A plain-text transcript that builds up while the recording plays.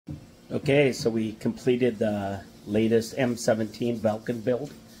Okay, so we completed the latest M17 Valken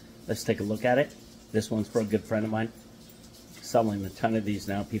build. Let's take a look at it. This one's for a good friend of mine. Selling a ton of these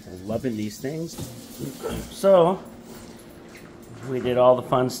now. People are loving these things. So, we did all the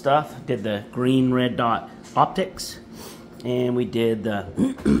fun stuff. Did the green red dot optics. And we did the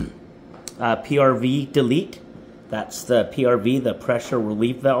PRV delete. That's the PRV, the pressure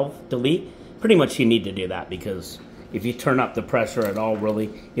relief valve delete. Pretty much you need to do that because if you turn up the pressure at all, really,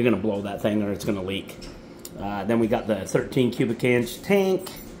 you're going to blow that thing or it's going to leak. Then we got the 13 cubic inch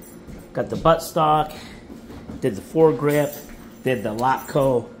tank, got the buttstock, did the foregrip, did the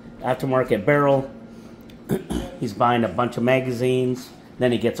Latco aftermarket barrel. He's buying a bunch of magazines.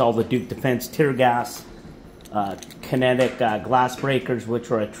 Then he gets all the Duke Defense tear gas, kinetic glass breakers, which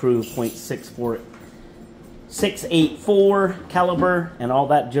are a true .684 caliber, and all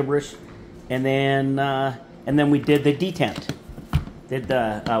that gibberish. And then we did the detent. Did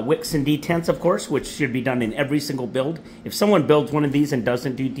the wicks and detents, of course, which should be done in every single build. If someone builds one of these and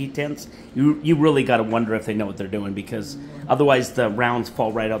doesn't do detents, you really got to wonder if they know what they're doing, because otherwise the rounds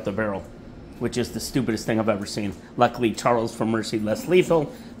fall right out the barrel, which is the stupidest thing I've ever seen. Luckily, Charles from Mercy Less Lethal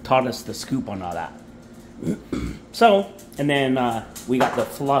taught us the scoop on all that. So, and then we got the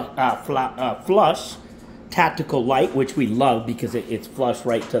flush tactical light, which we love because it's flush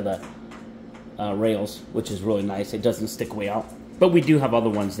right to the rails, which is really nice. It doesn't stick way out. But we do have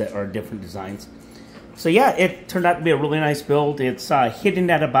other ones that are different designs. So yeah, it turned out to be a really nice build. It's hitting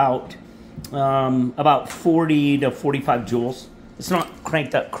at about 40 to 45 joules. It's not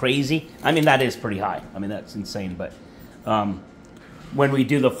cranked up crazy. I mean, that is pretty high. I mean, that's insane. But when we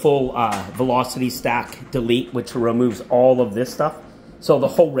do the full velocity stack delete, which removes all of this stuff, so the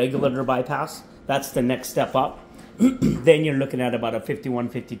whole regulator bypass, that's the next step up. Then you're looking at about a 51,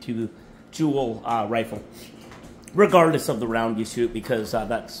 52 joule rifle, regardless of the round you shoot, because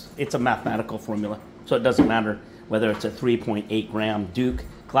it's a mathematical formula. So it doesn't matter whether it's a 3.8 gram Duke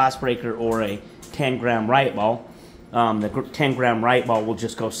glass breaker or a 10 gram riot ball. The 10 gram riot ball will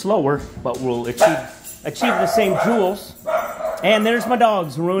just go slower, but will achieve the same joules. And there's my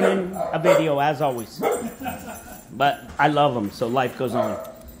dogs ruining a video as always. But I love them, so life goes on.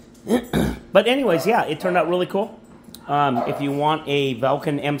 But anyways, yeah, it turned out really cool. If you want a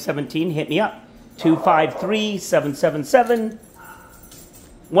Valken M17, hit me up.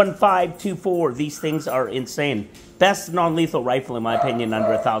 253-777-1524. These things are insane. Best non-lethal rifle, in my opinion,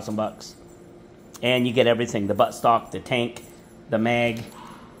 under $1,000. And you get everything. The buttstock, the tank, the mag,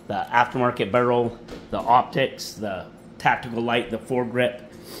 the aftermarket barrel, the optics, the tactical light, the foregrip.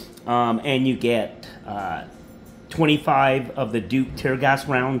 And you get 25 of the Duke tear gas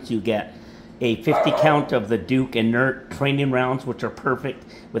rounds. You get a 50 count of the Duke inert training rounds, which are perfect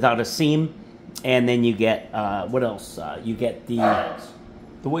without a seam. And then you get, what else? You get the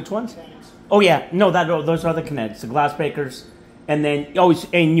which ones? Oh yeah, no, those are the kinetics, the glass breakers. And then,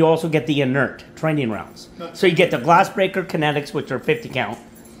 and you also get the inert training rounds. So you get the glass breaker kinetics, which are 50 count,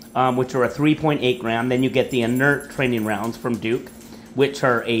 which are a 3.8 gram. Then you get the inert training rounds from Duke, which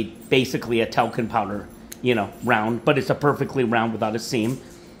are basically a talcum powder, round, but it's a perfectly round without a seam.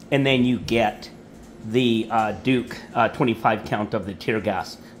 And then you get the Duke 25 count of the tear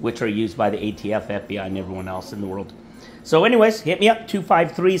gas, which are used by the ATF, FBI, and everyone else in the world. So anyways, hit me up,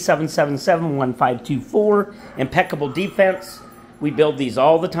 253-777-1524. Impeccable Defense. We build these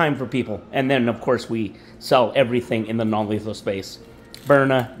all the time for people. And then, of course, we sell everything in the non-lethal space.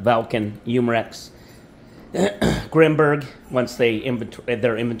 Byrna, Valken, Umarex, Grimberg. Once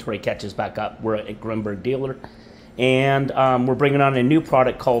their inventory catches back up, we're a Grimberg dealer. And we're bringing on a new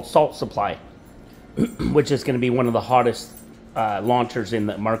product called Salt Supply, which is going to be one of the hottest launchers in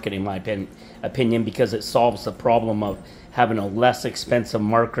the market, in my opinion, because it solves the problem of having a less expensive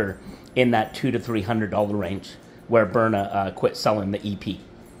marker in that $200 to $300 range, where Byrna quit selling the EP.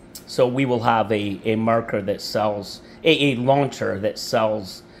 So we will have a marker that sells, a launcher that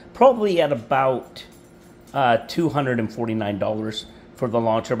sells probably at about $249 for the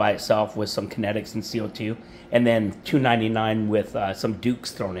launcher by itself, with some kinetics and CO2, and then $299 with some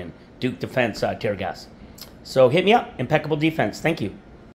Dukes thrown in, Duke Defense tear gas. So hit me up, Impeccable Defense. Thank you.